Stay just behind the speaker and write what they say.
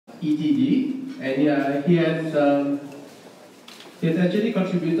ETD, and he has actually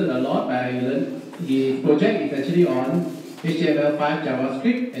contributed a lot by his project is actually on HTML5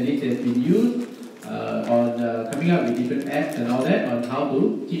 JavaScript, and it has been used on coming up with different apps and all that on how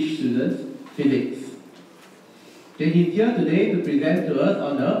to teach students physics. Okay, he's here today to present to us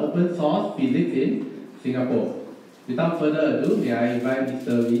on the open source physics in Singapore. Without further ado, may I invite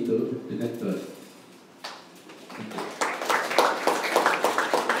Mr. Wee to present to us.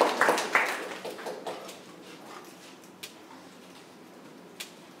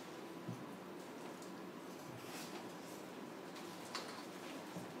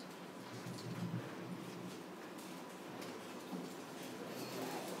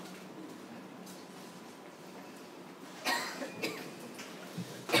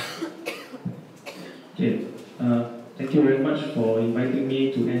 Thank you very much for inviting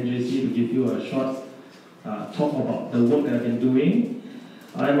me to NJC to give you a short talk about the work that I've been doing.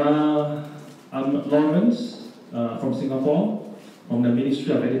 I'm Lawrence from Singapore, from the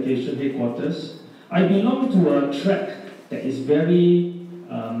Ministry of Education headquarters. I belong to a track that is very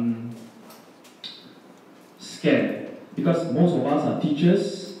scared because most of us are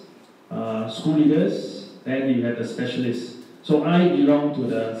teachers, school leaders, then you have the specialists. So I belong to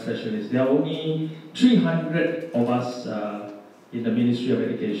the specialists. There are only 300 of us in the Ministry of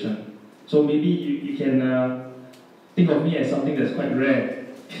Education. So maybe you can think of me as something that's quite rare.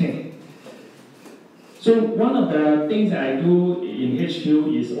 So one of the things that I do in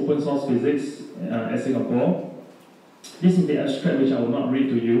HQ is open source physics at Singapore. This is the abstract which I will not read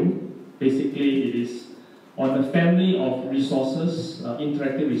to you. Basically, it is on a family of resources,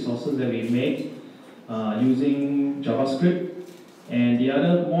 interactive resources that we make using JavaScript. And the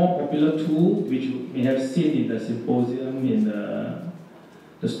other more popular tool, which you may have seen in the symposium, in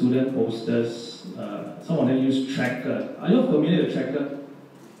the student posters, some of them use Tracker. Are you familiar with Tracker?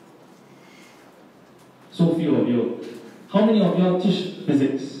 So few of you. How many of you teach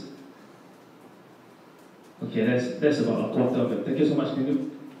physics? Okay, that's about a quarter of it. Thank you so much. Can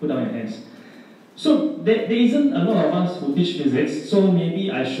you put down your hands? So there isn't a lot of us who teach physics, so maybe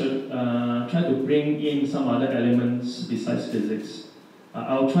I should try to bring in some other elements besides physics.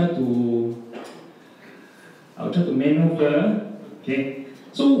 I'll try to maneuver. Okay.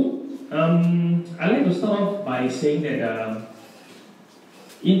 So I'd like to start off by saying that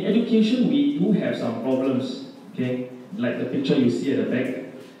in education we do have some problems. Okay, like the picture you see at the back.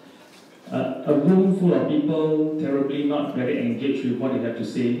 A room full of people terribly not very engaged with what they have to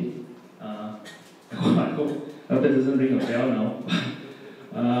say. I hope that doesn't ring a bell now.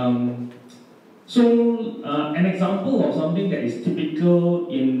 So an example of something that is typical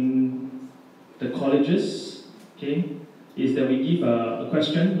in the colleges, okay, is that we give a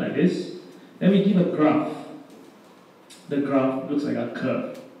question like this, then we give a graph. The graph looks like a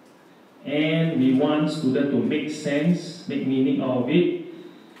curve. And we want students to make sense, make meaning out of it.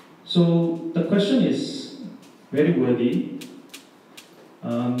 So the question is very wordy.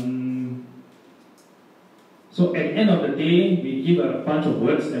 So at the end of the day, we give a bunch of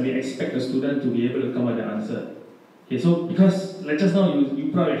words and we expect the student to be able to come up with the answer. Okay, so because like just now you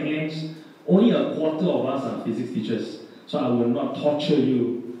put out your hands, only a quarter of us are physics teachers. So I will not torture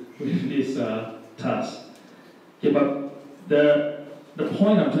you with this task. Okay, but the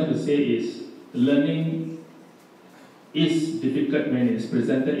point I'm trying to say is learning is difficult when it's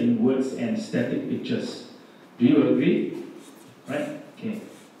presented in words and static pictures. Do you agree? Right? Okay.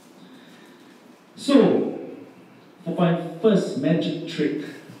 So, for my first magic trick,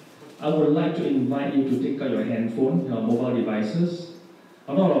 I would like to invite you to take out your handphone, your mobile devices.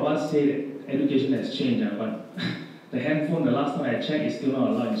 A lot of us say that education has changed, but the handphone, the last time I checked, is still not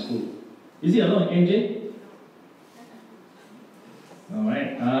allowed in school. Is it allowed in NJ?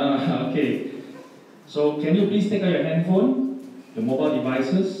 Alright, okay. So can you please take out your handphone, your mobile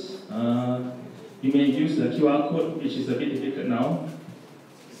devices? You may use the QR code, which is a bit difficult now.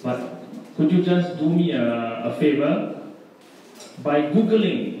 But could you just do me a favor by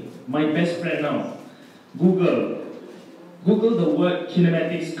Googling, my best friend now, Google the word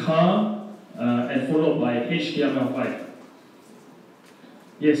kinematics car and followed by HTML5.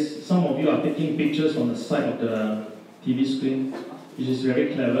 Yes, some of you are taking pictures on the side of the TV screen, which is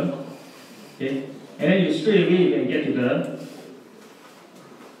very clever. Okay, and then you straight away you can get to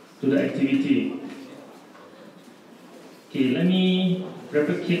the activity. Okay, let me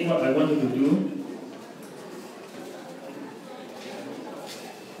replicate what I want you to do.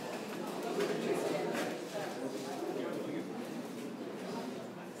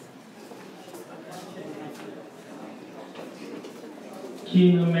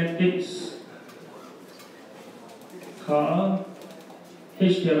 Kinematics car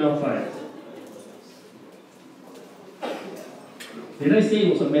HTML5. Did I say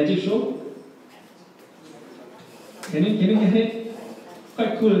it was a magic show? Can you get it?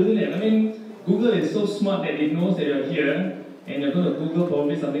 Quite cool, isn't it? I mean, Google is so smart that it knows that you're here and you're going to Google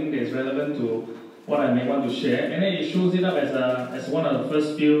probably something that is relevant to what I may want to share, and then it shows it up as one of the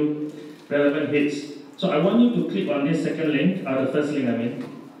first few relevant hits. So I want you to click on this second link, or the first link I mean.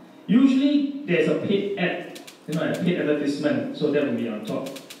 Usually there's a paid ad, a paid advertisement, so that will be on top.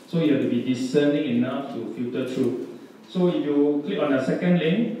 So you have to be discerning enough to filter through. So if you click on the second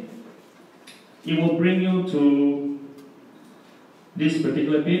link, it will bring you to this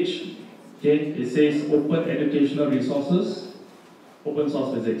particular page. Okay, it says Open Educational Resources, Open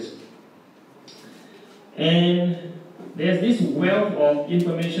Source Physics. And there's this wealth of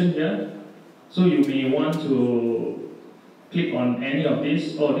information here. So you may want to click on any of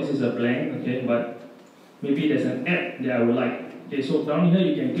this. Oh, this is a blank, okay, but maybe there's an app that I would like. Okay, so down here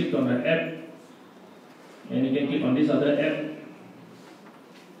you can click on the app, and you can click on this other app.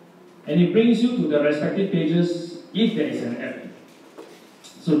 And it brings you to the respective pages if there is an app.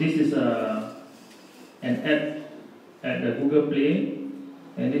 So this is an app at the Google Play,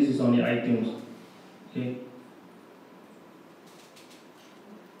 and this is on the iTunes. Okay.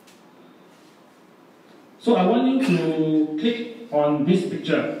 So I want you to click on this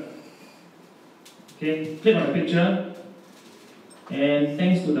picture. Okay, click on the picture, and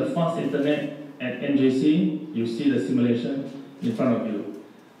thanks to the fast internet at NJC, you see the simulation in front of you.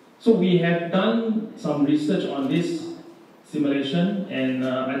 So we have done some research on this simulation, and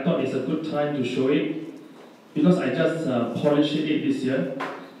I thought it's a good time to show it because I just polished it this year.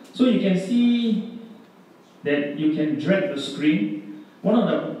 So you can see that you can drag the screen. One of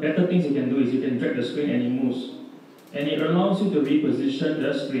the better things you can do is you can drag the screen and it moves, and it allows you to reposition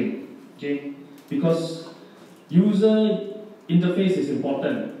the screen. Okay, because user interface is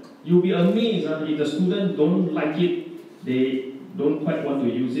important. You'll be amazed if the students don't like it, they don't quite want to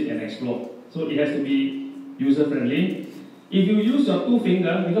use it and explore. So it has to be user friendly. If you use your two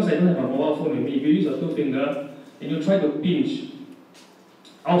finger, because I don't have a mobile phone with me, if you use your two finger and you try to pinch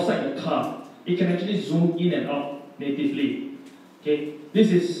outside the car, it can actually zoom in and out natively. Okay,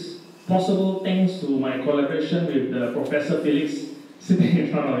 this is possible thanks to my collaboration with Professor Felix sitting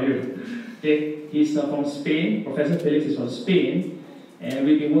in front of you. Okay, he's from Spain. Professor Felix is from Spain, and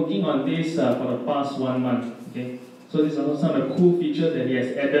we've been working on this for the past 1 month. Okay, so these are also some of the cool features that he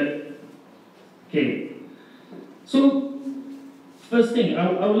has added. Okay, so first thing,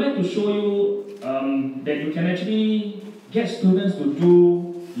 I would like to show you that you can actually get students to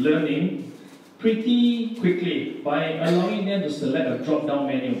do learning pretty quickly by allowing them to select a drop-down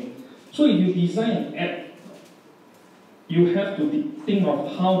menu. So if you design an app, you have to think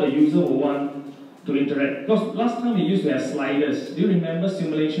of how the user will want to interact. Because last time we used to have sliders. Do you remember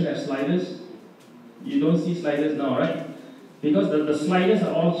simulation have sliders? You don't see sliders now, right? Because the sliders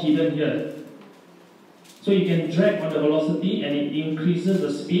are all hidden here. So you can drag on the velocity and it increases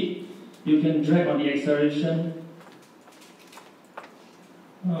the speed. You can drag on the acceleration.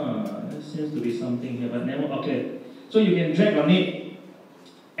 There seems to be something here, but never. Okay. So you can drag on it,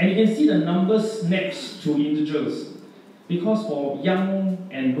 and you can see the numbers next to integers. Because for young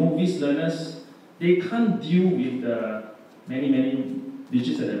and novice learners, they can't deal with the many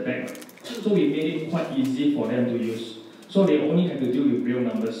digits at the back. So we made it quite easy for them to use. So they only have to deal with real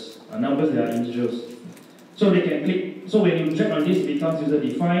numbers, numbers that are integers. So they can click. So when you drag on this, it becomes user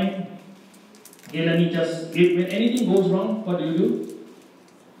defined. Okay, let me just. When anything goes wrong, what do?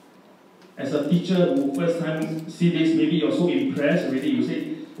 As a teacher who first time see this, maybe you're so impressed already. You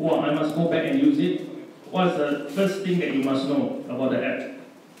say, "Wow, I must go back and use it." What's the first thing that you must know about the app,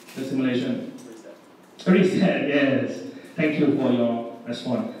 the simulation? Reset, yes. Thank you for your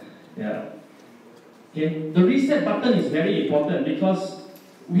response. Yeah. Okay. The reset button is very important because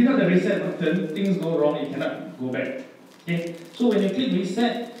without the reset button, things go wrong, you cannot go back. Okay. So when you click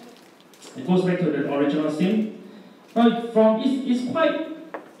reset, it goes back to the original sim. Now, it's quite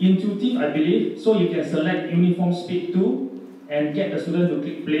intuitive, I believe. So you can select uniform speed 2 and get the student to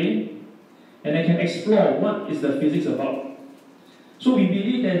click play, and they can explore what is the physics about. So we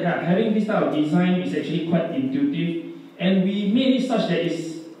believe that having this type of design is actually quite intuitive, and we made it such that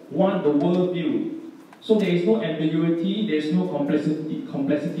it's the world view. So there is no ambiguity, there is no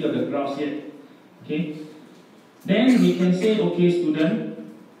complexity of the graphs yet. Okay. Then we can say, okay, student,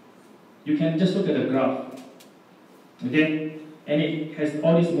 you can just look at the graph. Okay, and it has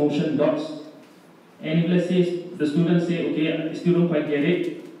all these motion dots. And if let's say the student say, okay, I still don't quite get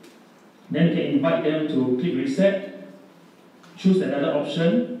it, then you can invite them to click reset, choose another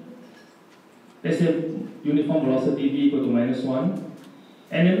option. Let's say uniform velocity v equal to -1.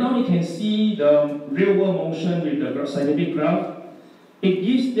 And then now you can see the real world motion with the scientific graph. It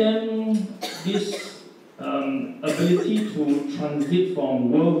gives them this ability to transit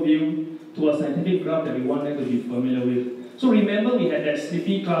from worldview to a scientific graph that we want them to be familiar with. So remember we had that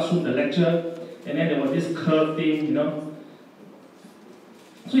sleepy classroom, the lecture, and then there was this curve thing, you know.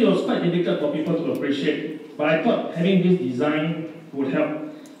 So it was quite difficult for people to appreciate. But I thought having this design would help.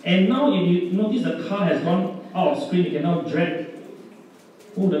 And now if you notice the car has gone out of screen, you can now drag.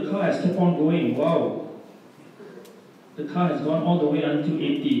 Oh, the car has kept on going, wow. The car has gone all the way until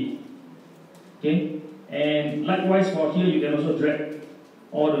 80. Okay? And likewise for here, you can also drag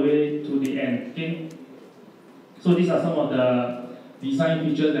all the way to the end. Okay? So these are some of the design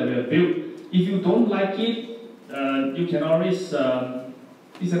features that we have built. If you don't like it, you can always, it's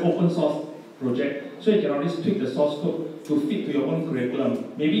an open source project, so you can always tweak the source code to fit to your own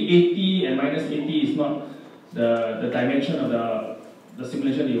curriculum. Maybe 80 and minus 80 is not the dimension of the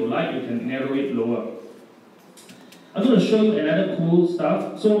simulation that you like, you can narrow it lower. I'm going to show you another cool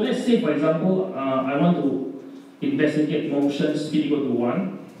stuff. So let's say, for example, I want to investigate motion speed equal to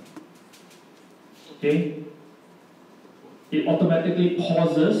 1. Okay? It automatically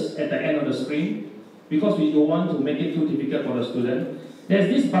pauses at the end of the screen because we don't want to make it too difficult for the student. There's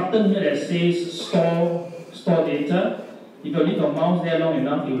this button here that says store data. If you leave your mouse there long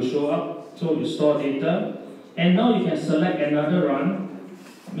enough, it will show up. So you store data. And now you can select another run,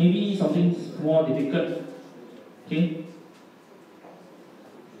 maybe something more difficult. Okay?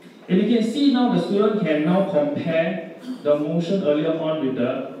 And you can see now the student can now compare the motion earlier on with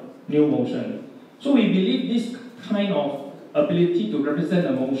the new motion. So we believe this kind of ability to represent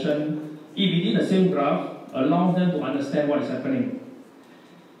the motion, if within the same graph, allows them to understand what is happening.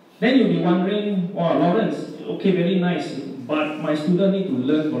 Then you'll be wondering, wow, Lawrence, okay, very nice, but my student need to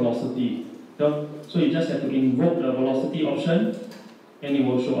learn velocity. So you just have to invoke the velocity option, and it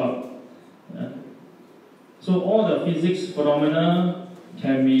will show up. So all the physics phenomena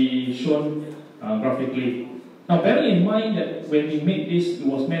can be shown graphically. Now bear in mind that when we made this, it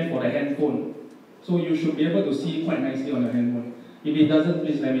was meant for the handphone. So you should be able to see quite nicely on your handphone. If it doesn't,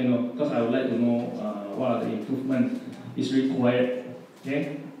 please let me know, because I would like to know what are the improvements is required.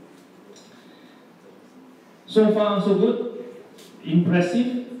 Okay? So far, so good.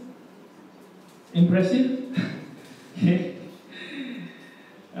 Impressive. Impressive. Okay.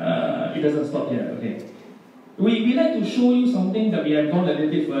 It doesn't stop here. Okay. We like to show you something that we have gone a little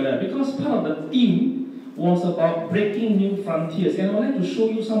bit further, because part of the theme was about breaking new frontiers, and I would like to show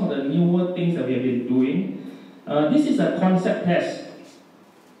you some of the newer things that we have been doing. This is a concept test.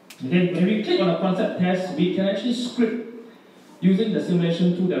 Okay. When we click on a concept test, we can actually script using the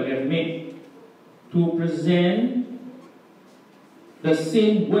simulation tool that we have made to present the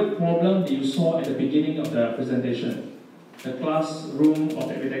same word problem that you saw at the beginning of the presentation. The classroom of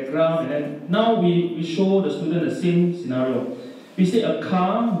the diagram, and then now we show the student the same scenario. We say a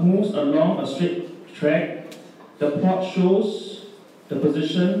car moves along a straight track. The plot shows the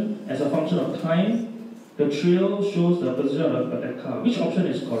position as a function of time. The trail shows the position of the car. Which option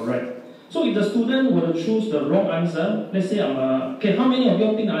is correct? So if the student were to choose the wrong answer, let's say okay, how many of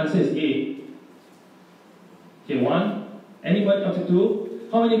you think the answer is A? Okay, 1. Anybody up to 2?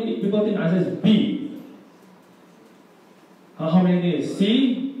 How many people think the answer is B? How many think it's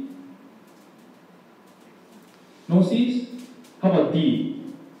C? No C's? How about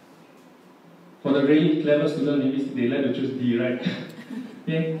D? For the really clever student, maybe they like to choose D, right?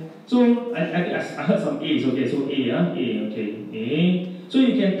 Okay. So I heard some A's. Okay, so A, A, okay, A. So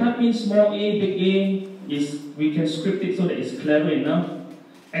you can type in small a, big A. We can script it so that it's clever enough.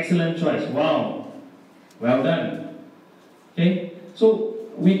 Excellent choice. Wow. Well done. Okay. So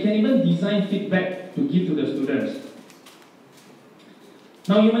we can even design feedback to give to the students.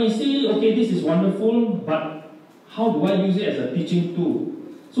 Now you might say, okay, this is wonderful, but how do I use it as a teaching tool?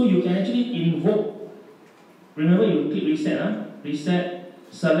 So you can actually invoke, remember you click reset, reset,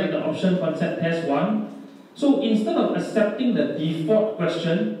 select the option concept test 1. So instead of accepting the default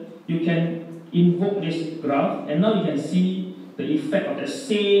question, you can invoke this graph, and now you can see the effect of the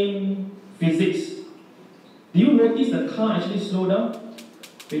same physics. Do you notice the car actually slow down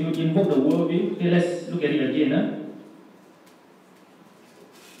when you invoke the worldview? Okay, let's look at it again.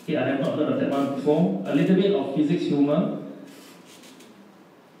 Okay, I have not heard of that one before. A little bit of physics humor.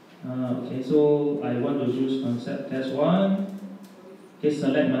 Okay, so I want to choose concept test 1. Okay,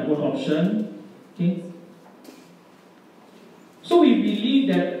 select my own option. Okay. So we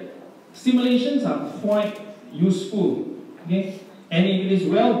believe that simulations are quite useful. Okay. And if it is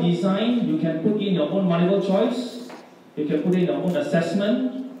well designed, you can put in your own multiple choice. You can put in your own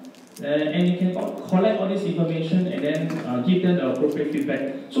assessment. And you can collect all this information and then give them the appropriate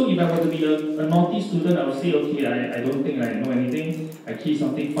feedback. So if I were to be a naughty student, I would say, okay, I don't think I know anything. I key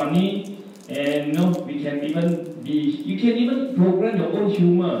something funny, and you know, you can even program your own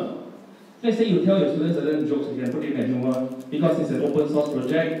humor. Let's say you tell your students certain jokes, you can put in a humor. Because it's an open source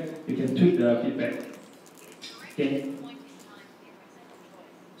project, you can tweak the feedback. Okay.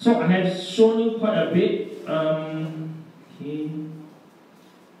 So I have shown you quite a bit. Okay.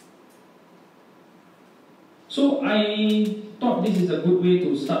 So I thought this is a good way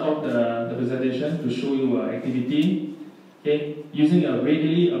to start off the presentation, to show you an activity, okay, using a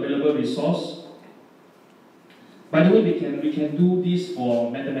readily available resource. By the way, we can do this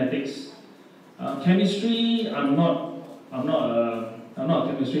for mathematics. Chemistry, I'm not a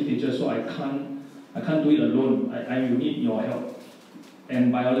chemistry teacher, so I can't do it alone. I will need your help.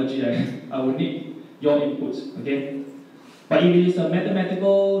 And biology, I will need your inputs. Okay. But if it is a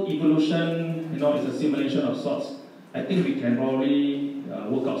mathematical evolution, you know, it's a simulation of sorts, I think we can probably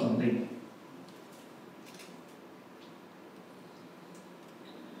work out something.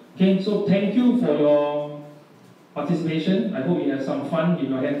 Okay, so thank you for your participation. I hope you had some fun in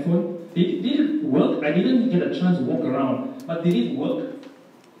your handphone. Did it work? I didn't get a chance to walk around, but did it work?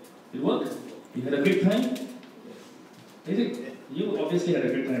 Did it work? You had a great time? Is it? You obviously had a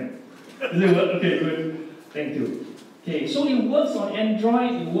great time. Does it work? Okay, good. Thank you. Okay, so it works on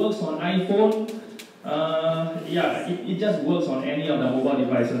Android, it works on iPhone. Yeah, it just works on any of the mobile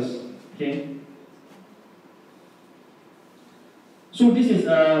devices. Okay. So this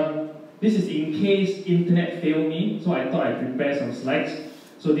is in case internet failed me. So I thought I'd prepare some slides.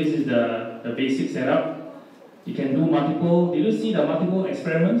 So this is the basic setup. You can do multiple. Did you see the multiple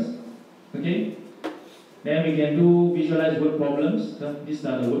experiments? Okay. Then we can do visualize word problems. These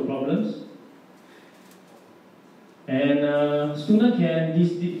are the word problems. And student can,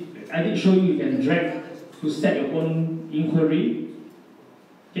 I did show you can drag to set your own inquiry.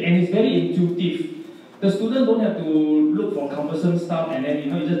 Okay, and it's very intuitive. The student don't have to look for cumbersome stuff and then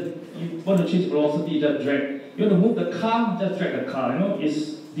you want to change velocity, just drag. You want to move the car, just drag the car. You know,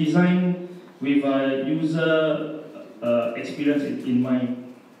 it's designed with a user experience in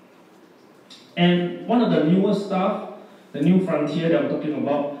mind. And one of the newest stuff, the new frontier that I'm talking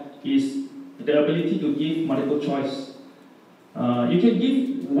about, is the ability to give multiple choice. You can give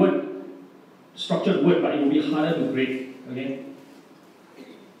structured word, but it will be harder to grade. Okay.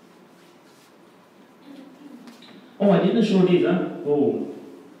 Oh, I didn't show this, huh? Oh.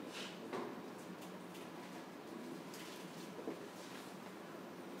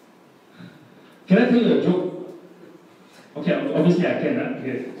 Can I tell you a joke? Okay, obviously I can, huh?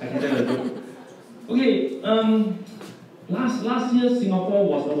 Okay, I can tell you a joke. Okay, last year Singapore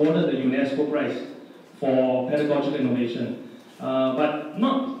was awarded the UNESCO prize for pedagogical innovation. But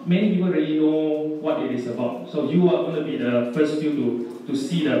not many people really know what it is about. So you are going to be the first few to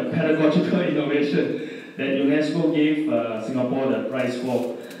see the pedagogical innovation that UNESCO gave Singapore the prize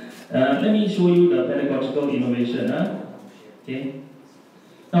for. Let me show you the pedagogical innovation. Okay.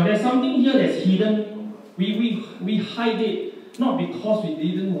 Now there's something here that's hidden. We hide it not because we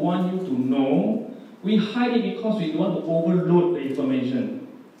didn't want you to know. We hide it because we don't want to overload the information.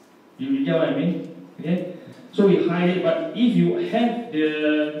 You get what I mean? Okay. So we hide it. But if you have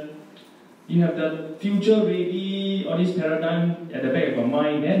the future ready or this paradigm at the back of your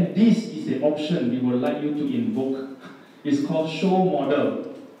mind, then this is the option we would like you to invoke. It's called show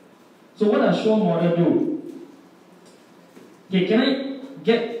model. So what does show model do? Okay, can I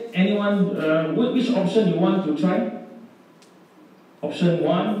get anyone, which option you want to try? Option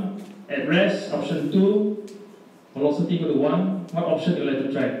 1, at rest. Option 2, velocity go to 1. What option do you like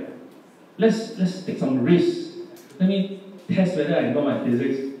to try? Let's take some risks. Let me test whether I know my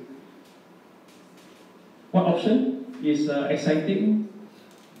physics. What option is exciting,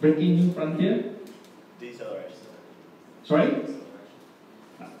 breaking new frontier? Deceleration. Sorry?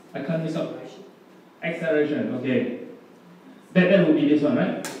 I can't miss up. Acceleration, okay. That would be this one,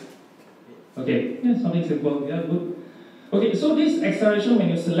 right? Okay, yeah, something simple, yeah, good. Okay, so this acceleration, when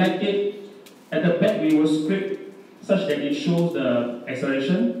you select it, at the back we will script such that it shows the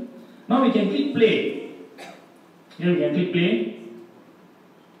acceleration. Now we can click play. Here we can click play.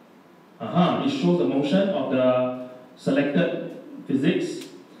 It shows the motion of the selected physics.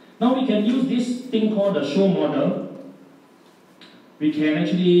 Now we can use this thing called the show model. We can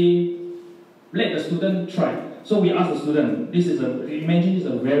actually let the student try. So we ask the student, imagine this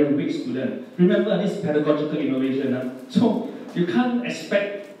is a very weak student. Remember, this is pedagogical innovation. So you can't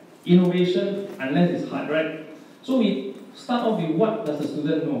expect innovation unless it's hard, right? So we start off with what does the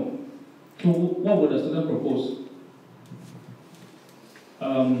student know? So what would the student propose?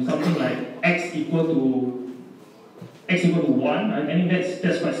 something like x equal to 1. I think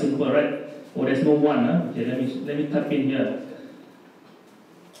that's quite simple, right? Oh, there's no 1. Okay, let me type in here.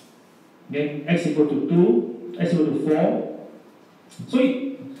 Okay, x equal to 2, x equal to 4. So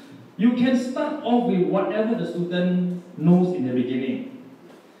you can start off with whatever the student knows in the beginning.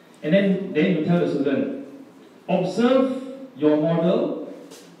 And then you tell the student, observe your model,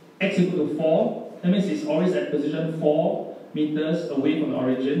 x equal to 4. That means it's always at position 4 meters away from the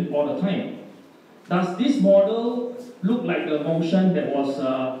origin all the time. Does this model look like the motion that was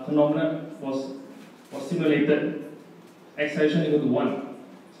was simulated? Acceleration equal to 1.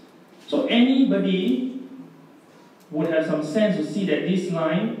 So anybody would have some sense to see that this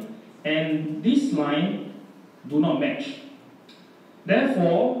line and this line do not match.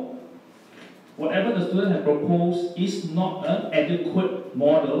 Therefore, whatever the student has proposed is not an adequate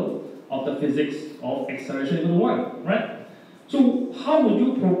model of the physics of acceleration equal to 1, right? So how would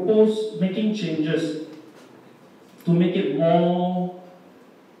you propose making changes to make it more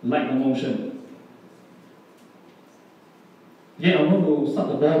like the motion? Okay, I'm going to start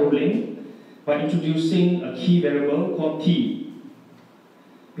the ball rolling by introducing a key variable called t.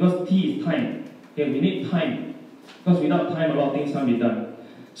 Because t is time. Okay, we need time. Because without time, a lot of things can't be done.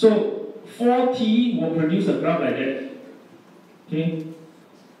 So 4t will produce a graph like that. Okay.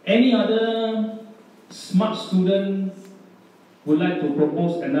 Any other smart student would like to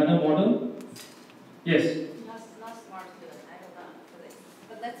propose another model? Yes? Not smart student, I don't know for this.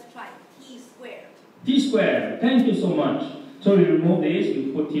 But let's try t squared. T squared, thank you so much. So we remove this,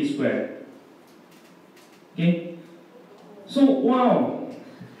 we put t squared. Okay? So, wow!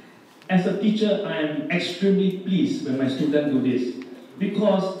 As a teacher, I am extremely pleased when my students do this.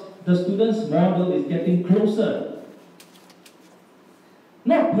 Because the student's model is getting closer.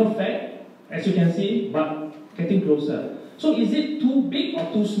 Not perfect, as you can see, but getting closer. So is it too big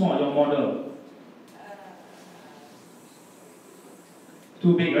or too small, your model?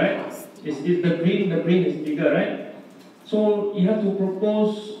 Too big, right? It's the green is bigger, right? So you have to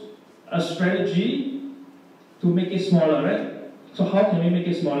propose a strategy to make it smaller, right? So how can we make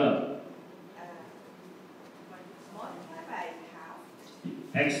it smaller? Multiply by half.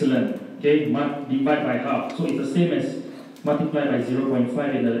 Excellent. Okay, divide by half. So it's the same as multiply by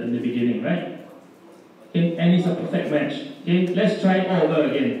 0.5 in the beginning, right? Okay, and it's a perfect match. Okay, let's try it all over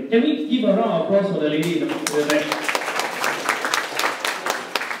again. Can we give a round of applause for the lady in the back?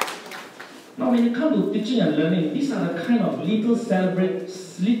 Now, when you come to teaching and learning, these are the kind of little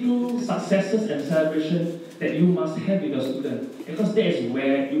successes and celebrations that you must have with your student, because that is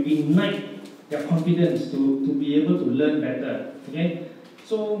where you ignite their confidence to be able to learn better. Okay,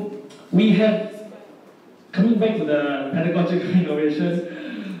 so we have, coming back to the pedagogical innovation,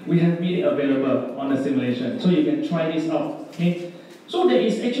 we have made it available on the simulation, so you can try this out. Okay, so there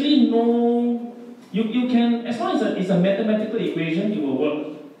is actually no, you can, as long as it's a mathematical equation, it will work.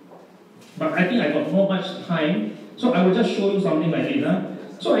 But I think I got not much time, so I will just show you something like this.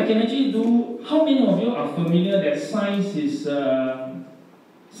 So I can actually do. How many of you are familiar that science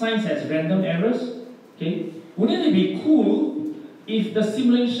has random errors? Okay, wouldn't it be cool if the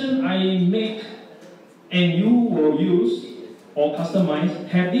simulation I make and you will use or customize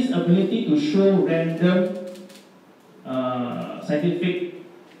have this ability to show random scientific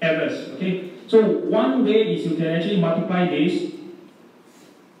errors? Okay, so one way is you can actually multiply this.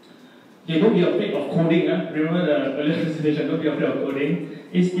 Okay, don't be afraid of coding. Remember the earlier presentation, don't be afraid of coding.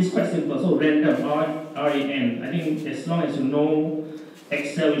 It's quite simple. So random, R-A-N. I think as long as you know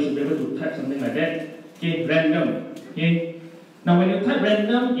Excel, you should be able to type something like that. Okay, random. Okay. Now when you type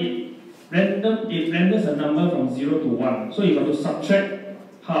random, it renders a number from 0 to 1. So you have to subtract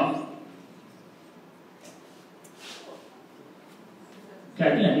half. Okay, I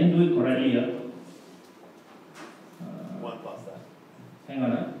think I didn't do it correctly. 1 plus that. Hang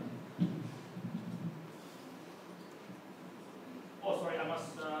on. Oh, sorry, I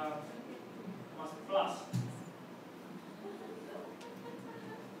must plus.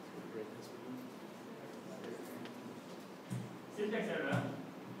 Syntax error.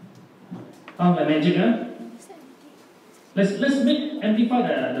 Oh, the magic, Let's amplify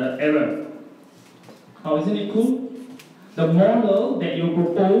the error. Oh, isn't it cool? The model that you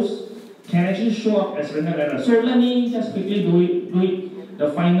propose can actually show up as random error. So let me just quickly do it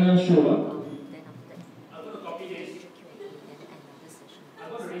the final show. I'm going to copy this. I'm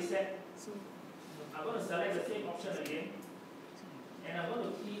going to reset. I'm going to select the same option again. And I'm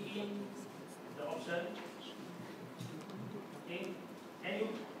going to key in the option. Okay. And you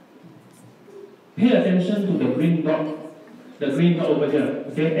pay attention to the green dot over here,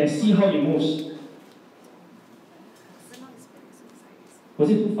 okay, and see how it moves. Was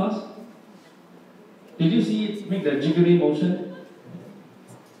it too fast? Did you see it make the jiggery motion?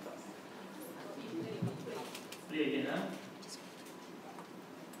 Play again, huh?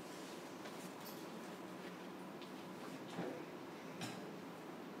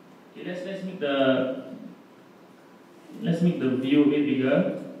 Okay, let's make the view a bit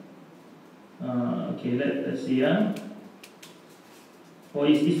bigger. Okay, let's see. Oh,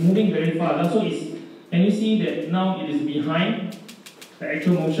 it's moving very fast. So can you see that now it is behind the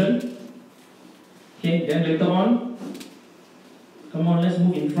actual motion? Okay, then later on, come on, let's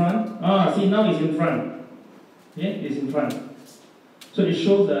move in front. See, now it's in front. Yeah, it's in front. So it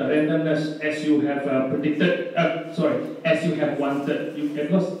shows the randomness as you have predicted, as you have wanted,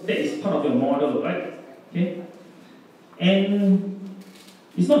 because that is part of your model, right? Okay, and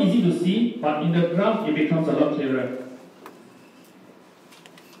it's not easy to see, but in the graph it becomes a lot clearer.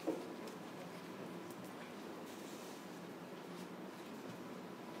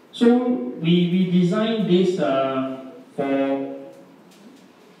 So we designed this for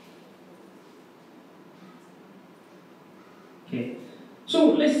okay.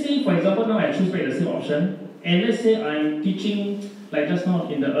 So let's say, for example, now I choose back the same option, and let's say I'm teaching, like just now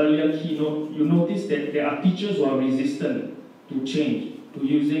in the earlier keynote, you notice that there are teachers who are resistant to change, to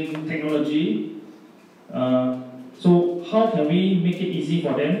using technology. So how can we make it easy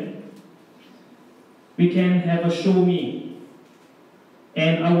for them? We can have a show me,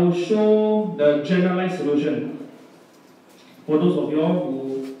 and I will show the generalized solution. For those of you all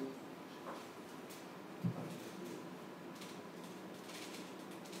who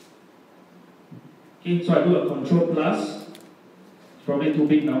okay, so I do a control plus. It's probably too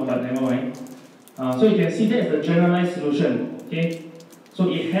big now, but never mind. So you can see that is the generalized solution. Okay, so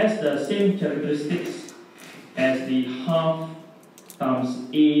it has the same characteristics as the half times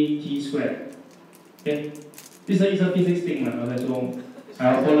a t squared. Okay, this is a physics thing, so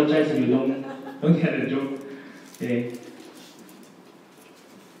I apologize if you don't get the joke. Okay.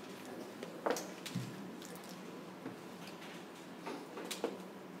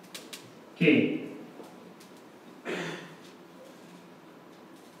 Okay.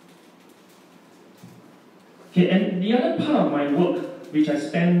 Okay, and the other part of my work, which I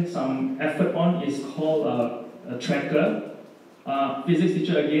spend some effort on, is called a tracker. Physics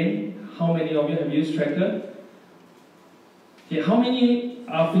teacher again, how many of you have used tracker? Okay, how many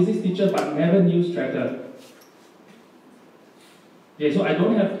are physics teachers but never used tracker? Okay, so I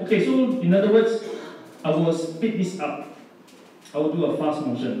don't have, okay, so in other words, I will speed this up. I will do a fast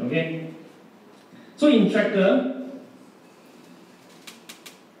motion, okay? So in tracker,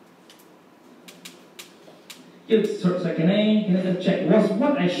 so can I just check, was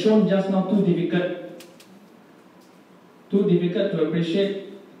what I shown just now too difficult? Too difficult to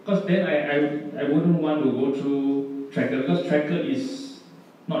appreciate? Because then I wouldn't want to go through tracker, because tracker is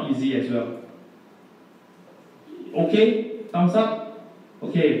not easy as well. Okay, thumbs up?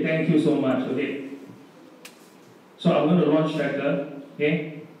 Okay, thank you so much, okay. So I'm going to launch tracker,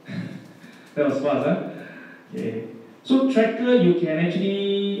 okay. That was fast, huh? Okay. So tracker, you can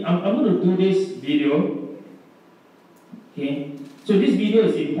actually, I'm going to do this video. Okay, so this video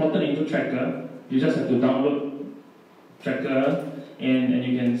is imported into tracker. You just have to download tracker, and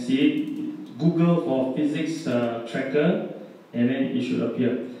you can see it. Google for physics tracker, and then it should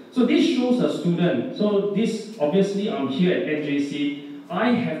appear. So this shows a student. So this, obviously, I'm here at NJC.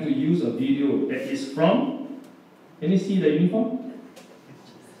 I have to use a video that is from, can you see the uniform?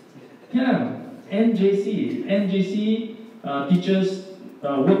 Yeah, NJC. NJC teachers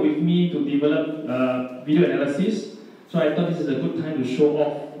work with me to develop video analysis. So I thought this is a good time to show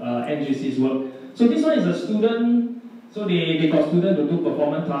off NJC's work. So this one is a student, so they got students to do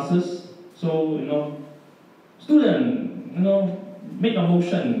performance classes. So, student, make a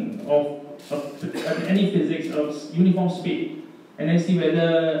motion of any physics of uniform speed, and then see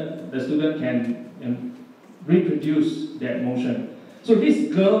whether the student can reproduce that motion. So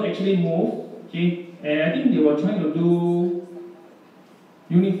this girl actually moved, okay, and I think they were trying to do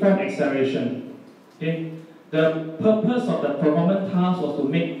uniform acceleration, okay. The purpose of the performance task was to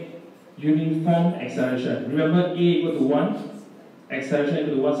make uniform acceleration. Remember, A equal to 1, acceleration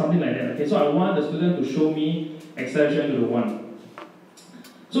equal to 1, something like that. Okay, so I want the student to show me acceleration equal to 1.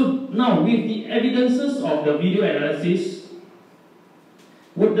 So now, with the evidences of the video analysis,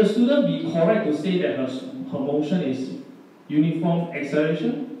 would the student be correct to say that her motion is uniform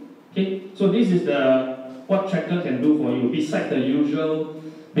acceleration? Okay, so this is what tracker can do for you, besides the usual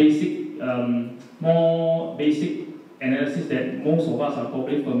basic more basic analysis that most of us are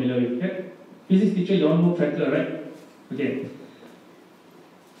probably familiar with. Okay? Physics teacher, you all know tracker, right? Okay.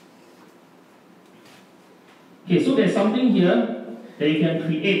 Okay, so there's something here that you can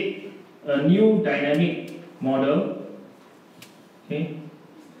create a new dynamic model. Okay.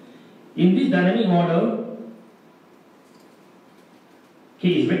 In this dynamic model, okay,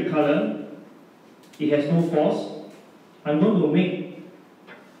 it's red color. It has no force. I'm going to make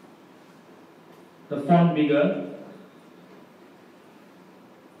the font bigger.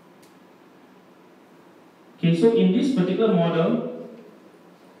 Okay, so in this particular model,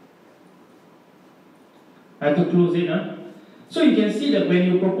 I have to close it. So you can see that when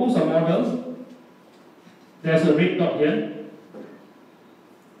you propose a model, there's a red dot here.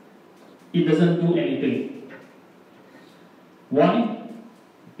 It doesn't do anything. Why?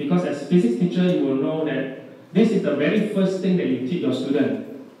 Because as physics teacher, you will know that this is the very first thing that you teach your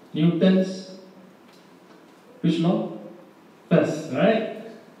student. Newton's, which law? First, right?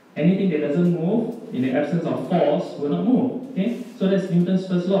 Anything that doesn't move in the absence of force will not move. Okay? So that's Newton's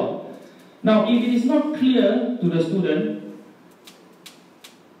first law. Now, if it is not clear to the student,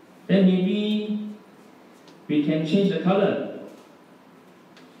 then maybe we can change the color.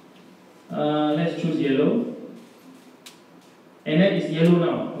 Let's choose yellow. And that is yellow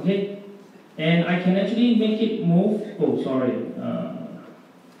now. Okay? And I can actually make it move. Oh, sorry.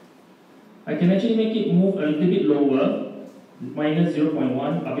 I can actually make it move a little bit lower, minus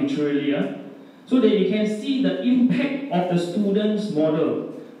 0.1 arbitrarily. So that you can see the impact of the student's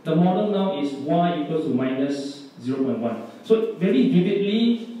model. The model now is y equals to minus 0.1. So very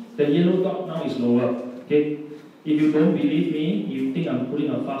vividly, the yellow dot now is lower. Okay? If you don't believe me, you think I'm putting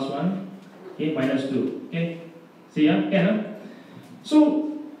a fast one. Okay, minus 2. Okay? See ya? Yeah?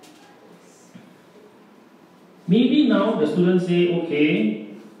 So maybe now the students say, okay,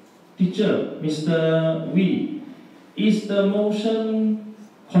 teacher, Mr. Wee, is the motion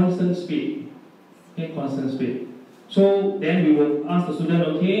constant speed? Okay, constant speed. So then we will ask the student,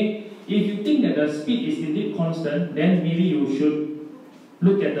 okay, if you think that the speed is indeed constant, then maybe you should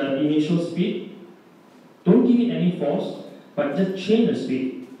look at the initial speed. Don't give it any force, but just change the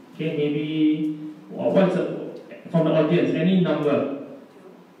speed. Okay, maybe what's from the audience, any number.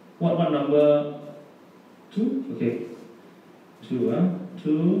 What number? 2? Okay. 2,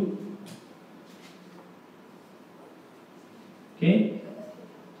 2. Okay.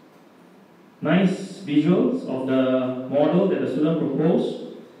 Nice visuals of the model that the student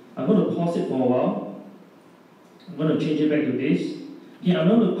proposed. I'm going to pause it for a while. I'm going to change it back to this. Okay, I'm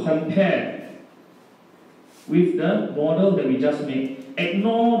going to compare with the model that we just made.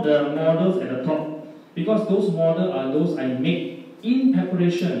 Ignore the models at the top, because those models are those I make in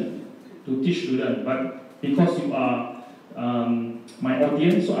preparation to teach students. But because you are my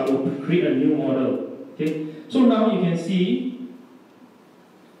audience, so I will create a new model. Okay. So now you can see,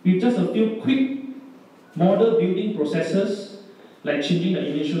 with just a few quick model building processes, like changing the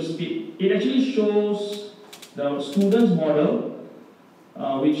initial speed, it actually shows the student's model,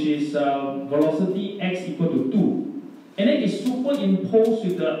 which is velocity x equal to 2. And then it's superimposed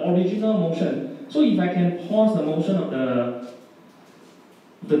with the original motion. So if I can pause the motion of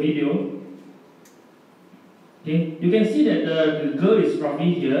the video, okay, you can see that the girl is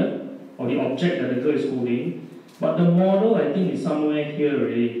roughly here, or the object that the girl is holding, but the model I think is somewhere here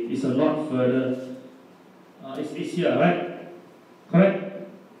already. It's a lot further. It's here, right? Correct?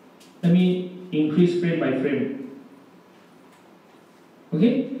 Let me increase frame by frame.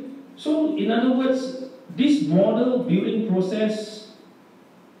 Okay? So in other words, this model building process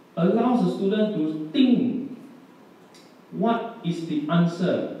allows the student to think what is the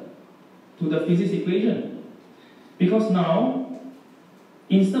answer to the physics equation. Because now,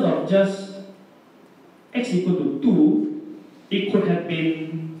 instead of just x equal to 2, it could have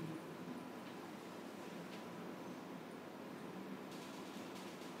been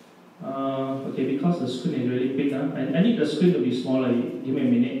okay, because the screen is really big. I need the screen to be smaller. Give me a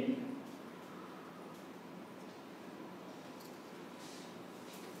minute.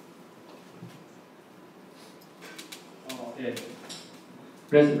 Okay.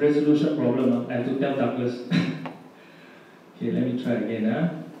 Resolution problem. I have to tell Douglas. Okay, let me try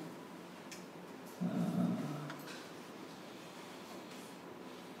again.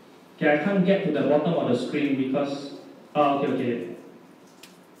 Okay, I can't get to the bottom of the screen because. Okay.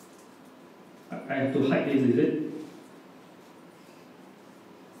 I have to hide this, is it?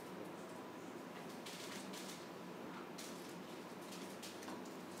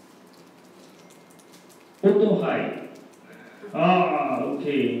 Auto hide.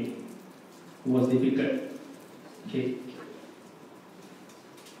 Okay. It was difficult. Okay.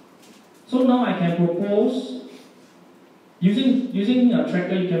 So now I can propose, using a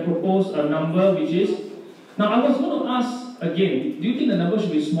tracker, you can propose a number which is, now I was going to ask again, do you think the number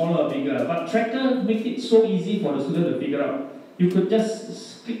should be smaller or bigger? But tracker makes it so easy for the student to figure out. you could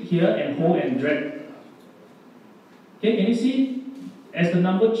just click here and hold and drag. Okay, can you see? As the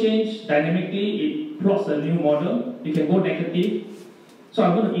number change dynamically, it plots a new model. You can go negative. So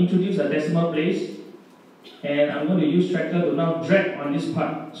I'm going to introduce a decimal place, and I'm going to use tracker to now drag on this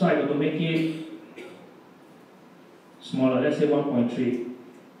part. So I'm going to make it smaller, let's say 1.3.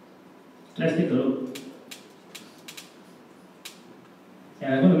 Let's take a look.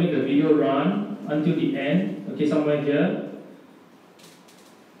 And I'm going to make the video run until the end, okay, somewhere here.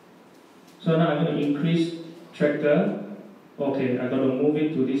 So now I'm going to increase tracker. Okay, I'm going to move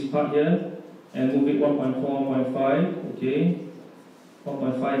it to this part here and move it 1.4, 1.5, okay,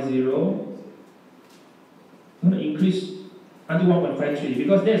 1.50. I'm going to increase until 1.53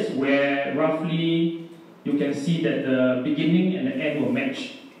 because that's where roughly you can see that the beginning and the end will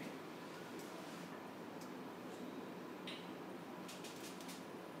match.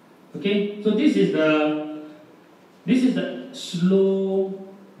 Okay, so this is the slow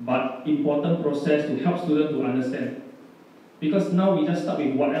but important process to help students to understand. Because now we just start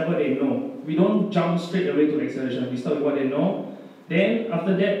with whatever they know. We don't jump straight away to acceleration. We start with what they know. Then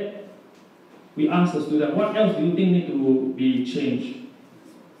after that, we ask the student, what else do you think need to be changed?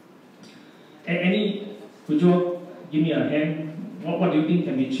 Could you give me a hand? What do you think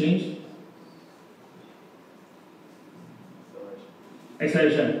can be changed?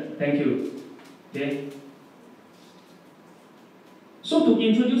 Acceleration. Thank you. Okay. So to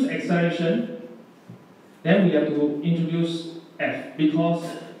introduce acceleration, then we have to introduce F, because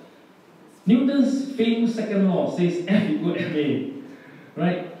Newton's famous second law says F equal ma,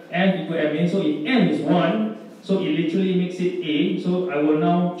 right? F equal ma. So if m is 1, so it literally makes it a. So I will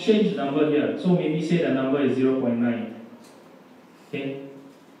now change the number here. So maybe say the number is 0.9. Okay.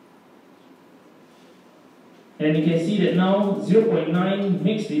 And you can see that now 0.9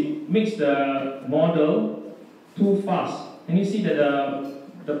 makes the model too fast. And you see that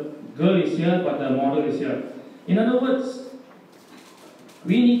the girl is here, but the model is here. In other words,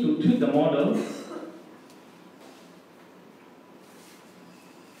 we need to tweak the model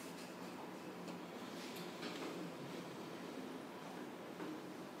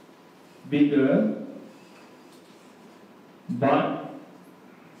bigger, but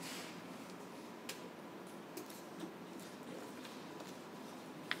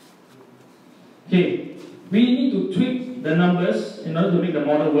okay, we need to tweak the numbers in order to make the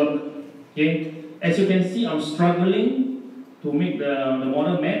model work. Okay, as you can see, I'm struggling to make the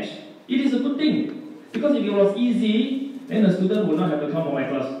model match. It is a good thing, because if it was easy, then the student would not have to come for my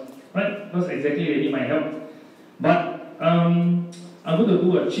class, right? Because exactly they need my help. But I'm going to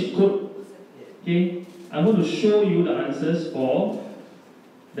do a cheat code. Okay, I'm going to show you the answers for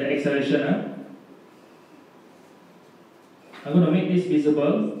the acceleration. I'm going to make this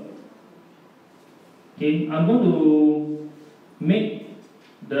visible. Okay, I'm going to make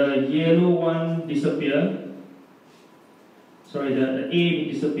the yellow one disappear. Sorry, the A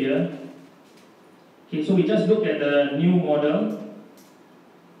disappear. Okay, so we just look at the new model.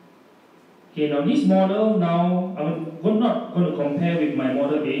 Okay, now this model, now I'm not going to compare with my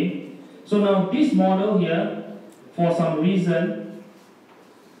model A. So now this model here, for some reason,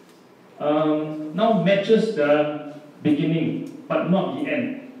 now matches the beginning, but not the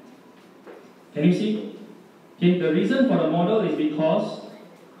end. Can you see? Okay, the reason for the model is because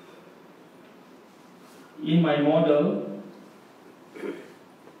in my model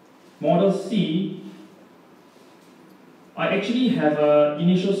C, I actually have an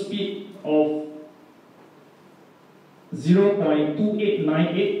initial speed of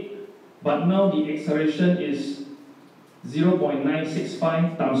 0.2898, but now the acceleration is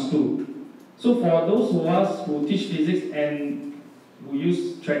 0.965 times 2. So for those of us who teach physics and who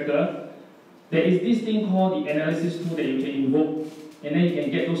use tracker, there is this thing called the analysis tool that you can invoke, and then you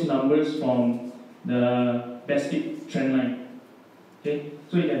can get those numbers from the best fit trend line. Okay,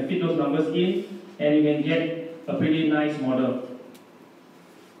 so you can fit those numbers in, and you can get a pretty nice model.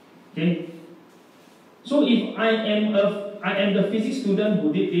 Okay, so if I am the physics student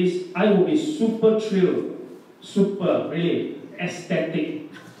who did this, I will be super thrilled, super, really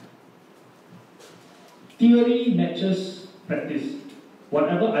ecstatic. Theory matches practice.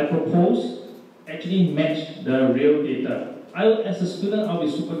 Whatever I propose actually match the real data. As a student, I'll be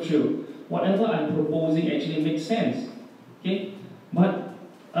super thrilled. Whatever I'm proposing actually makes sense. Okay, but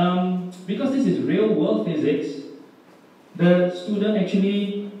because this is real world physics, the student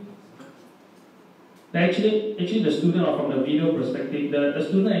actually the student, or from the video perspective, the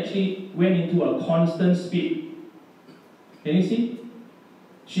student actually went into a constant speed. Can you see?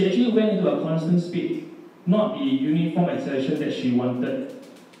 She actually went into a constant speed, not the uniform acceleration that she wanted.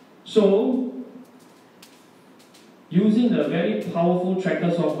 So using the very powerful tracker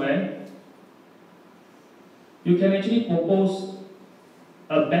software, you can actually propose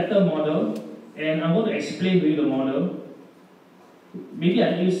a better model, and I'm going to explain to you the model. Maybe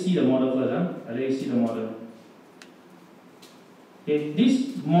I let you see the model first. I let you see the model. Okay,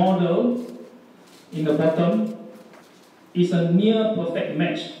 this model in the bottom is a near perfect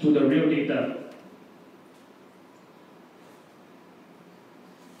match to the real data.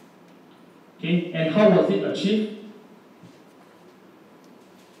 Okay, and how was it achieved?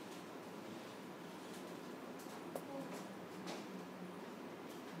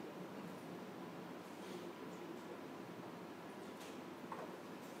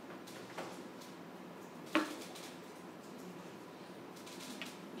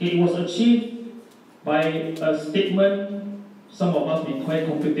 It was achieved by a statement. Some of us require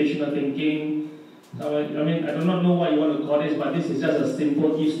computational thinking. I do not know what you want to call this, but this is just a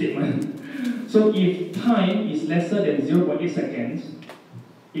simple if statement. So if time is lesser than 0.8 seconds,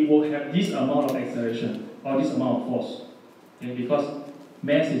 it will have this amount of acceleration, or this amount of force. Okay? Because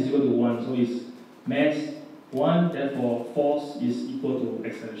mass is equal to 1, so it's mass 1, therefore force is equal to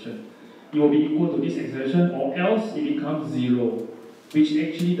acceleration. It will be equal to this acceleration, or else it becomes 0. Which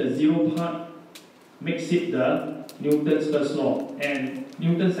actually the 0 part makes it the Newton's first law and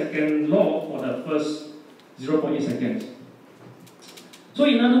Newton's second law for the first 0.8 seconds. So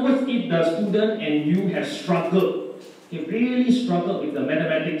in other words, if the student and you have struggled, you really struggled with the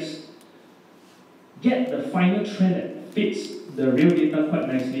mathematics, get the final trend that fits the real data quite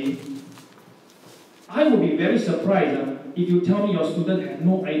nicely, I would be very surprised if you tell me your student had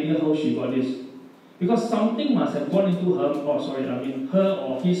no idea how she got this. Because something must have gone into her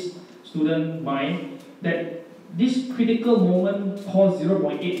or his student mind that this critical moment called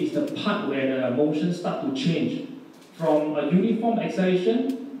 0.8 is the part where the motion starts to change from a uniform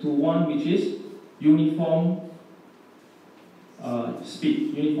acceleration to one which is uniform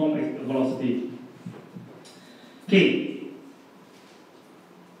speed, uniform velocity. Okay.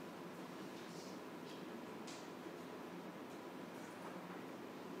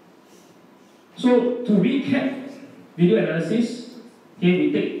 So to recap video analysis, okay,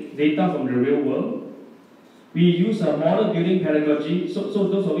 we take data from the real world. We use a model building pedagogy. So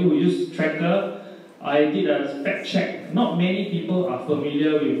those of you who use tracker, I did a fact check. Not many people are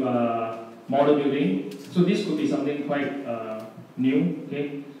familiar with model building. So this could be something quite new.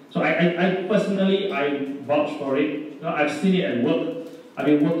 Okay. So I personally vouch for it. I've seen it at work. I've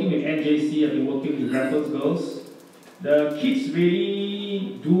been working with NJC. I've been working with Raffles Girls. The kids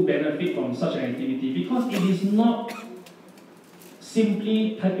really do benefit from such an activity because it is not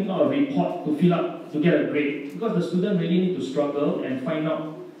simply typing out a report to fill up to get a grade, because the student really need to struggle and find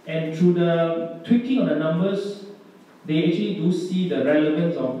out, and through the tweaking of the numbers they actually do see the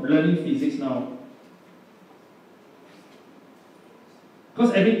relevance of learning physics now,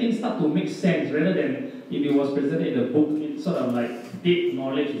 because everything starts to make sense rather than if it was presented in the book. It's sort of like dead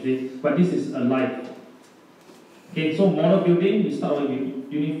knowledge, is it? But this is alive. Okay, so model building, we start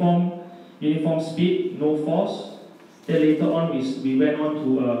with uniform speed, no force. Then later on, we went on to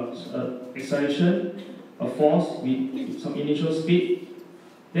acceleration, a force with some initial speed.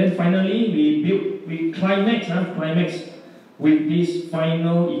 Then finally, we climax with this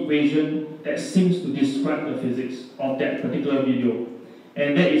final equation that seems to describe the physics of that particular video.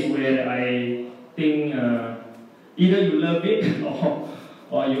 And that is where I think either you love it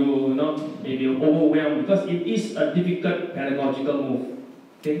or you maybe overwhelmed, because it is a difficult pedagogical move.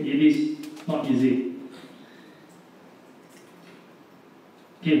 Okay, it is not easy.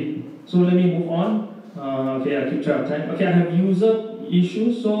 Okay, so let me move on. Okay, I keep track of time. Okay, I have user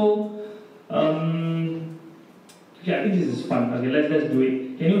issues. So, okay, I think this is fun. Okay, let's do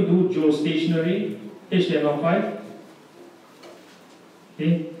it. Can you do geostationary HTML5?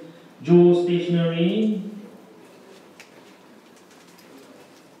 Okay, geostationary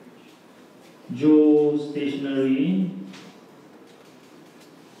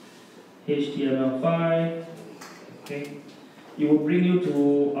HTML5. Okay, it will bring you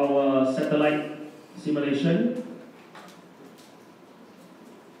to our satellite simulation.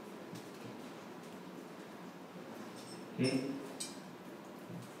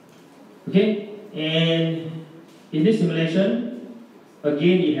 Okay, and in this simulation,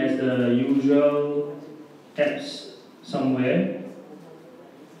 again it has the usual apps somewhere.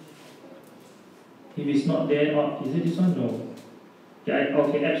 If it's not there, oh, is it this one? No. Yeah,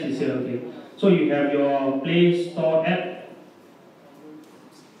 okay, apps is here. Okay, so you have your Play Store app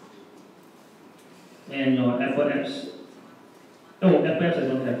and your Apple apps. Oh, Apple apps I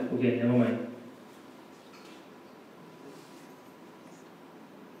don't have. Okay, never mind.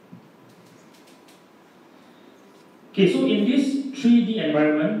 Okay, so in this 3D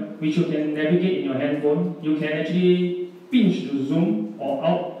environment, which you can navigate in your handphone, you can actually pinch to zoom or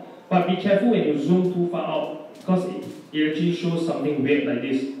out, but be careful when you zoom too far out, because it actually shows something weird like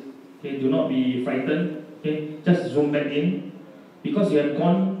this. Okay, do not be frightened. Okay, just zoom back in, because you have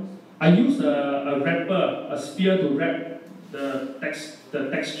gone. I use a wrapper, a sphere to wrap the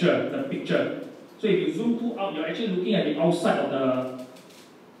texture, the picture. So if you zoom too out, you're actually looking at the outside of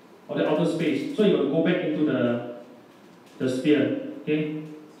the outer space. So you will go back into the sphere. Okay?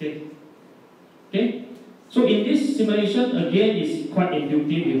 So in this simulation, again, is quite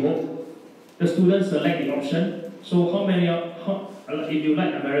intuitive, we hope. The students select the option. So if you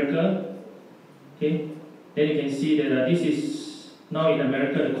like America, okay, then you can see that this is now in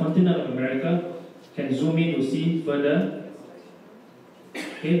America, the continent of America. Can zoom in to see further.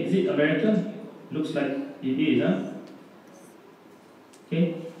 Okay, is it America? Looks like it is, huh?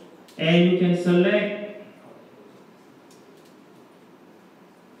 Okay, and you can select.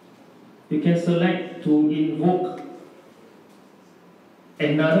 You can select to invoke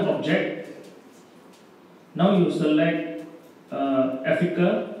another object. Now you select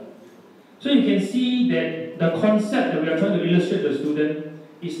Africa. So you can see that the concept that we are trying to illustrate to the student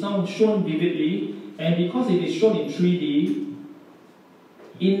is now shown vividly, and because it is shown in 3D,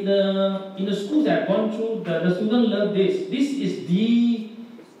 in the schools that I've gone through, the students love this. This is the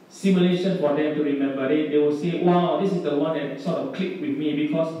simulation for them to remember. They will say, wow, this is the one that sort of clicked with me,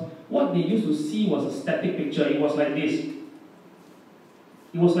 because what they used to see was a static picture. It was like this.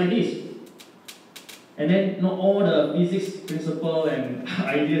 It was like this. And then all the physics principle and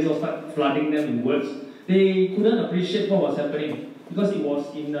ideas all start flooding them in words. They couldn't appreciate what was happening because it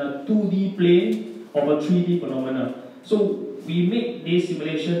was in a 2D plane of a 3D phenomena. So we make this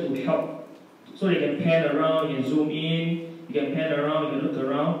simulation to help. So they can pan around, you can zoom in, you can pan around, you can look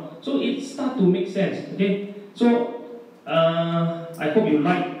around. So it starts to make sense. Okay? So I hope you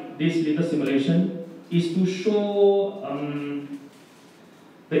like this little simulation. Is to show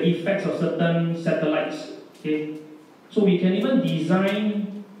the effects of certain satellites. Okay, so we can even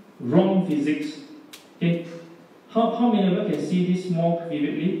design wrong physics. Okay, how many of you can see this more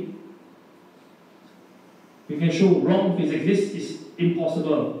vividly? We can show wrong physics. This is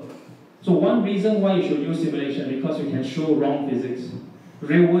impossible. So one reason why you should use simulation, because you can show wrong physics.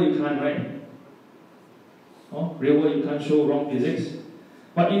 Real world you can't, right? Oh, real world you can't show wrong physics.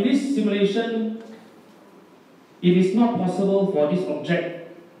 But in this simulation, it is not possible for this object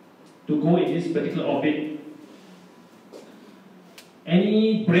to go in this particular orbit.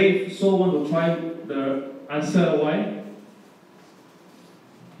 Any brave soul want to try the answer why?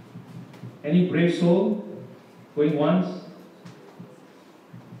 Any brave soul? Going once?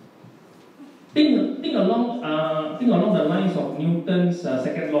 Think along the lines of Newton's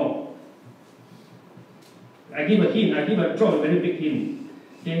second law. I give a hint, draw a very big hint.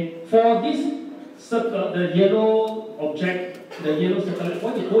 Okay? For this circle, the yellow object, the yellow circle,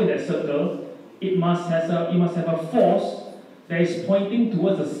 what you go in that circle, it must have a force that is pointing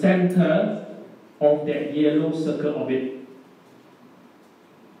towards the center of that yellow circle orbit.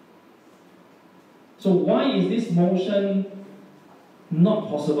 So why is this motion not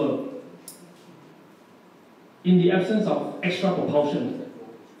possible in the absence of extra propulsion?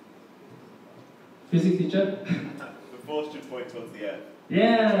 Physics teacher? The force should point towards the earth.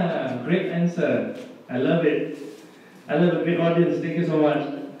 Yeah, great answer. I love it. I love a great audience. Thank you so much.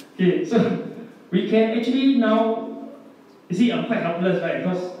 Okay, so we can actually now, you see, I'm quite helpless, right?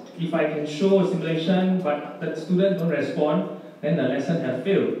 Because if I can show a simulation but the student don't respond, then the lesson has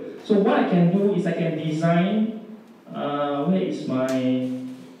failed. So what I can do is I can design, where is my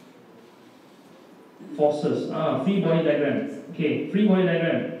forces? Free body diagram. Okay, free body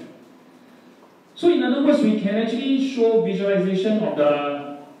diagram. So in other words, we can actually show visualization of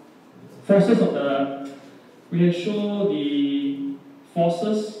the forces of we can show the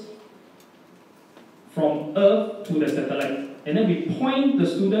forces from Earth to the satellite. And then we point the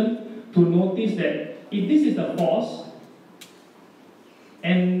student to notice that if this is the force,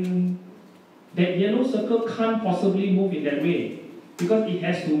 and that yellow circle can't possibly move in that way, because it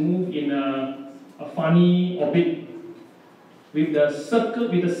has to move in a funny orbit with the circle,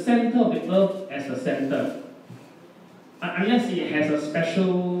 with the center of the Earth as the center, unless it has a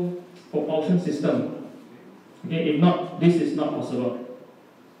special propulsion system. Okay, if not, this is not possible.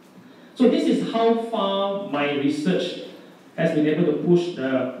 So this is how far my research has been able to push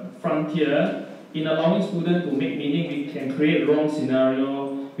the frontier in allowing students to make meaning. We can create wrong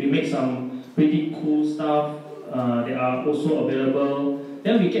scenario, we make some pretty cool stuff that are also available.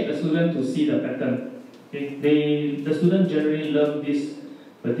 Then we get the student to see the pattern. Okay? The students generally love this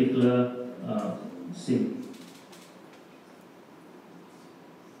particular sim.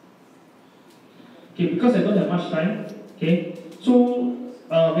 Okay, because I don't have much time, okay, so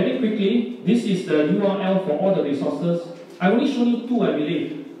very quickly, this is the URL for all the resources. I only shown you two, I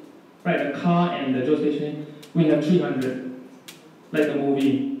believe, right? The car and the geostationary. We have 300, like the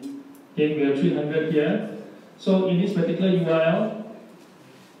movie. Okay, we have 300 here. So in this particular URL,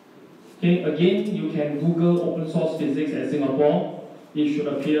 okay, again, you can Google open source physics at Singapore. It should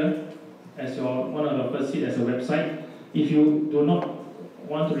appear as your one of the first hit as a website. If you do not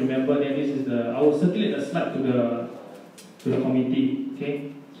want to remember, then this is the. I will circulate the slide to the committee.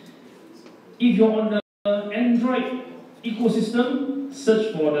 Okay. If you're on the Android ecosystem,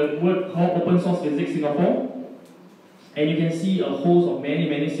 search for the word called Open Source Physics Singapore, and you can see a host of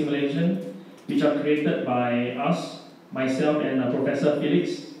many simulations which are created by us, myself, and Professor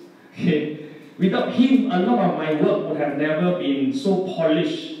Felix. Okay. Without him, a lot of my work would have never been so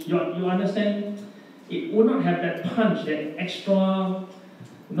polished. You understand? It would not have that punch, that extra,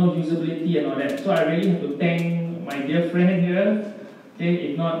 usability and all that. So I really have to thank my dear friend here.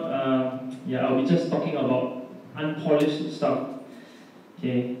 Okay, if not, I'll be just talking about unpolished stuff.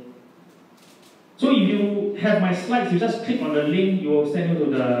 Okay. So if you have my slides, you just click on the link, you will send you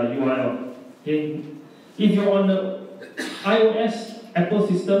to the URL. Okay. If you're on the iOS Apple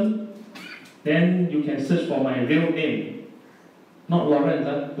system, then you can search for my real name. Not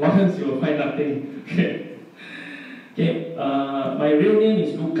Lawrence, Lawrence you will find nothing. Okay. Okay. My real name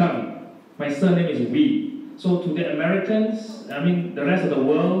is Kang. My surname is Wee. So to the Americans, the rest of the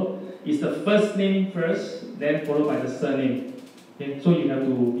world, is the first name first, then followed by the surname. Okay. So you have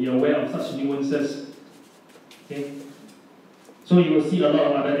to be aware of such nuances. Okay. So you will see a lot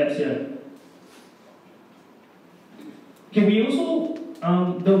of other apps here. Okay, we also,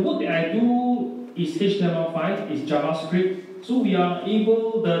 the work that I do is HTML5, is JavaScript. So we are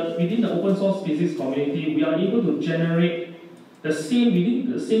able, within the open source physics community, we are able to generate within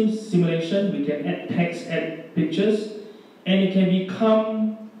the same simulation, we can add text, add pictures, and it can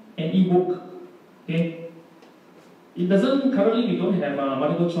become an ebook. Okay? It doesn't, currently we don't have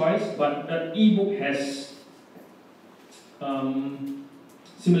multiple choice, but the ebook has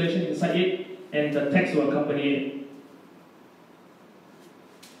simulation inside it, and the text will accompany it.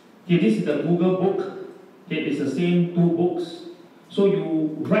 Okay, this is the Google book. Okay, it's the same two books. So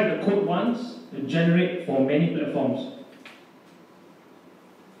you write the code once, you generate for many platforms.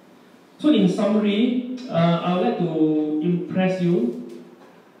 So in summary, I would like to impress you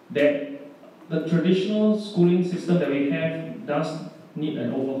that the traditional schooling system that we have does need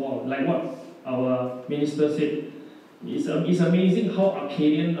an overhaul. Like what our minister said, it's amazing how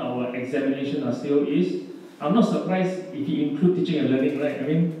arcadian our examination still is. I'm not surprised if you include teaching and learning,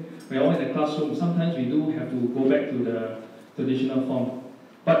 right? We're all in the classroom. Sometimes we do have to go back to the traditional form.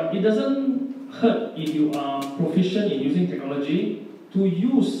 But it doesn't hurt if you are proficient in using technology to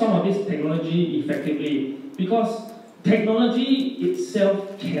use some of this technology effectively. Because technology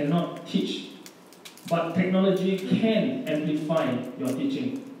itself cannot teach, but technology can amplify your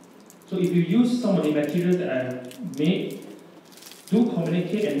teaching. So if you use some of the materials that I have made, do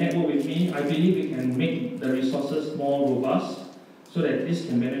communicate and network with me, I believe we can make the resources more robust so that this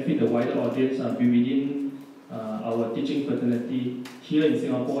can benefit the wider audience within our teaching fraternity here in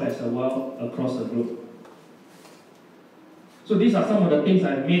Singapore as well across the globe. So these are some of the things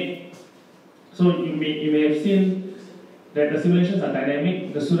I've made. So you may have seen that the simulations are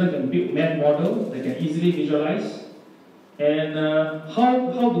dynamic. The student can build math model, they can easily visualize. And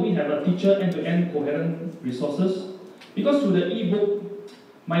how do we have a teacher end-to-end coherent resources? Because through the ebook,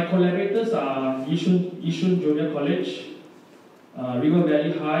 my collaborators are Yishun Junior College, River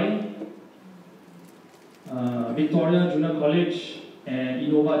Valley High, Victoria Junior College, and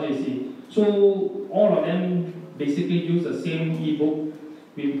Innova JC. So all of them basically use the same ebook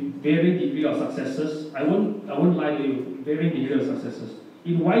with varying degree of successes. I won't lie to you, varying degree of successes.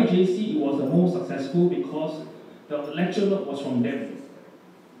 In YJC, it was the most successful because the lecture note was from them.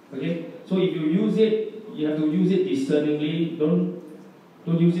 Okay, so if you use it, you have to use it discerningly. Don't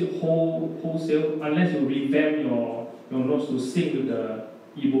use it wholesale unless you revamp your notes to sync with the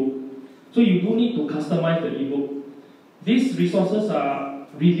ebook. So you do need to customize the ebook. These resources are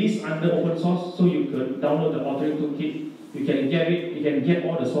released under open source, so you could download the authoring toolkit. You can get it. You can get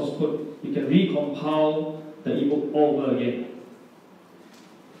all the source code. You can recompile the ebook all over again.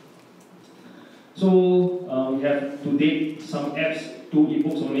 So we have to date some apps, 2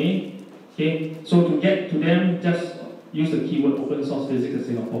 ebooks only. Okay, so to get to them, just use the keyword open source physics in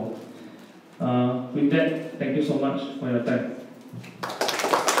Singapore. With that, thank you so much for your time.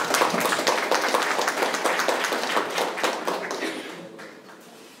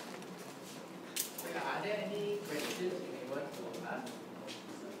 Are there any questions you may want to ask?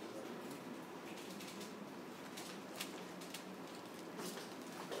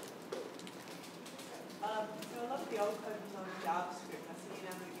 the old code was on JavaScript. I see you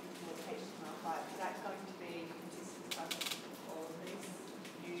now moving towards HTML5. Is that going to be consistent across all of these?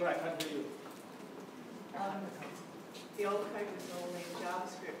 Sorry, I can't hear you. The old code was all in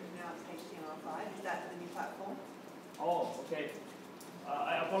JavaScript and now it's HTML5. Is that the new platform? Oh, okay.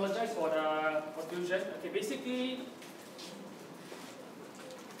 I apologize for the confusion. Okay,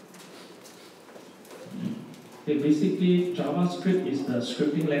 basically, JavaScript is the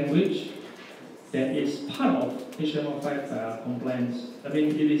scripting language that is part of HTML5 compliance. I mean,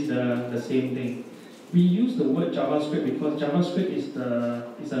 it is the same thing. We use the word JavaScript because JavaScript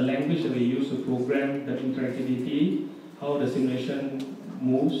is a language that we use to program the interactivity, how the simulation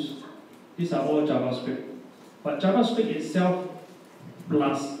moves. These are all JavaScript. But JavaScript itself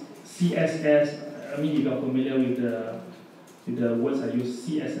plus CSS, I mean, if you are familiar with the words I use,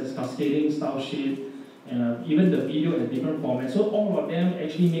 CSS, cascading, style sheet, and even the video in different formats. So all of them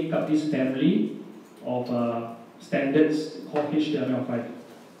actually make up this family of standards called HTML5.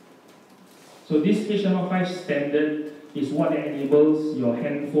 So this HTML5 standard is what enables your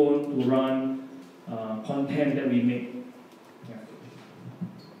handphone to run content that we make. Yeah.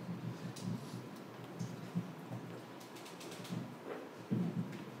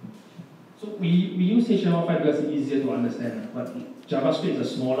 So we use HTML5 because it's easier to understand, but JavaScript is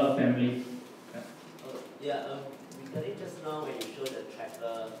a smaller family. Regarding just now when you show the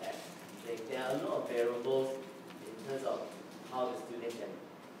tracker app, there are a lot of variables in terms of how the student can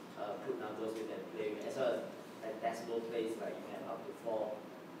put numbers with and play with, as well as like decimal place, like you can have up to 4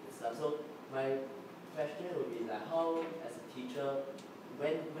 and stuff. So my question would be like, how as a teacher,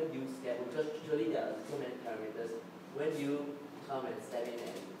 when do you schedule? Because usually there are so many parameters. When do you come and step in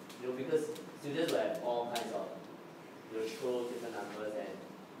and because students will have all kinds of throw different numbers and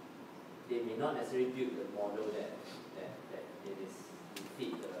they may not necessarily build the model that it is to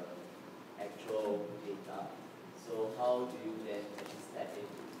fit the actual data. So how do you then actually step in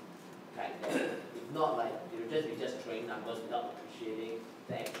to guide them? If not, like you'll just be throwing numbers without appreciating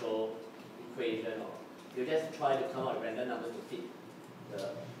the actual equation, or you just try to come up with random numbers to fit the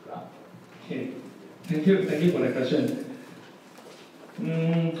graph. Okay, thank you for the question.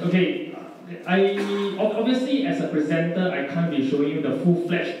 Okay, obviously as a presenter I can't be showing you the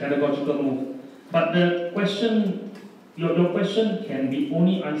full-fledged pedagogical move, but the question, your question can be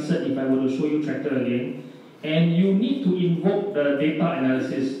only answered if I were to show you tracker again, and you need to invoke the data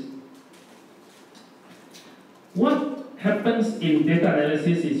analysis. What happens in data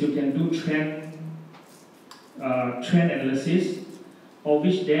analysis is you can do trend analysis, of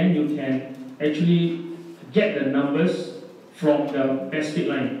which then you can actually get the numbers from the best fit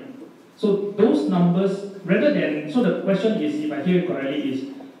line. So those numbers, so the question is, if I hear it correctly, is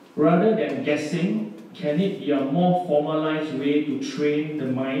rather than guessing, can it be a more formalized way to train the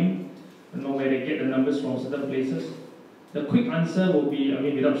mind, where they get the numbers from certain places? The quick answer will be,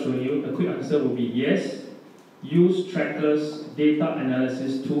 without showing you, the quick answer will be yes. Use Tracker's data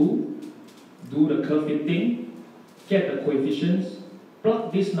analysis tool, do the curve fitting, get the coefficients,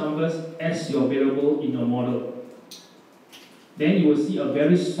 plug these numbers as your variable in your model. Then you will see a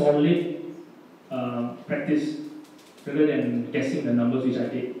very solid practice rather than guessing the numbers, which I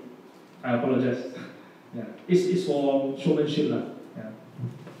did. I apologize. Yeah, it's for showmanship. Yeah.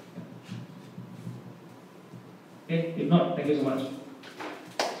 Okay, if not, thank you so much.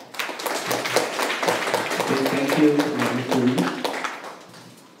 Okay, thank you, Mr. Lee.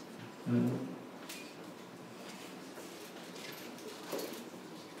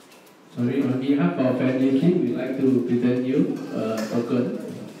 Sorry, on behalf of NJC, we'd like to present you a token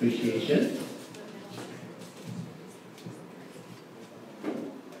appreciation.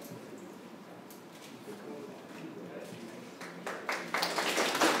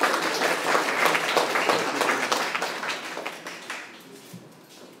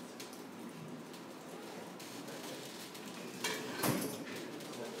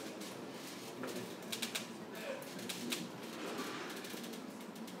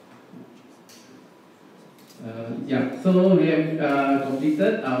 So we have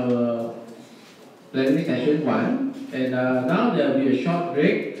completed our plenary session 1, and now there will be a short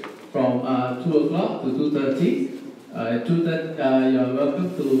break from 2 o'clock to 2:30. At 2:30, you're welcome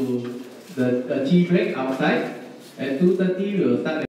to the tea break outside. At 2:30, we will start